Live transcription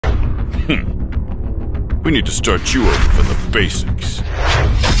We need to start you over from the basics.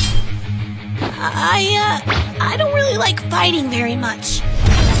 I don't really like fighting very much.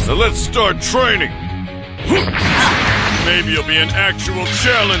 Now let's start training. Maybe you'll be an actual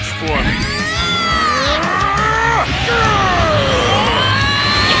challenge for me.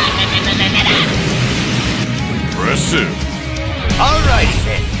 Impressive. Alrighty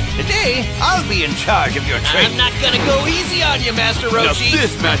then. Today, I'll be in charge of your training. I'm not gonna go easy on you, Master Roshi. Now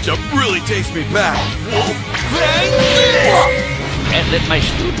this matchup really takes me back. Can't let my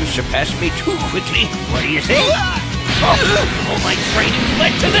students surpass me too quickly. What do you think? All my training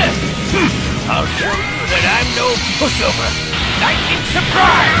led to this. I'll show you that I'm no pushover. Lightning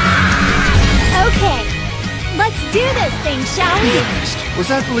surprise! Okay, let's do this thing, shall we? Was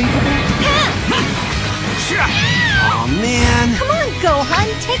that believable? Oh man! Come on, Gohan,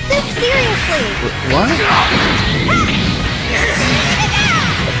 take this seriously! What?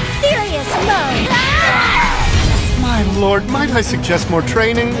 Serious mode! My lord, might I suggest more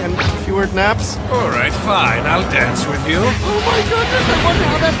training and fewer naps? Alright, fine. I'll dance with you. Oh my goodness, I wonder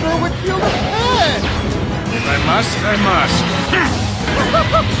how that girl would feel the head! If I must, I must.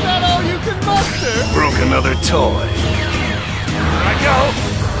 Is that all you can muster? Broke another toy. Here I go.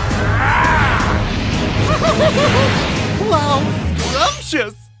 Wow,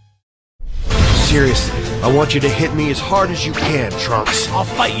 scrumptious! Seriously, I want you to hit me as hard as you can, Trunks. I'll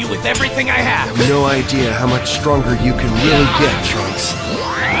fight you with everything I have. No idea how much stronger you can really get, Trunks.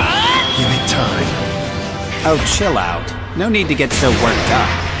 Give it time. Oh, chill out. No need to get so worked up.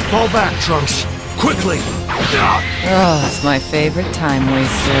 Fall back, Trunks. Quickly! Oh, that's my favorite time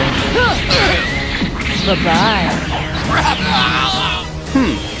waster. Bye-bye.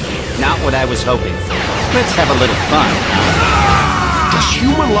 Not what I was hoping for. Let's have a little fun. Does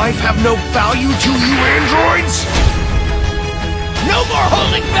human life have no value to you, androids? No more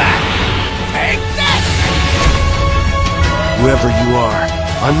holding back! Take this! Whoever you are,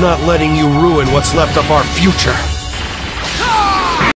 I'm not letting you ruin what's left of our future.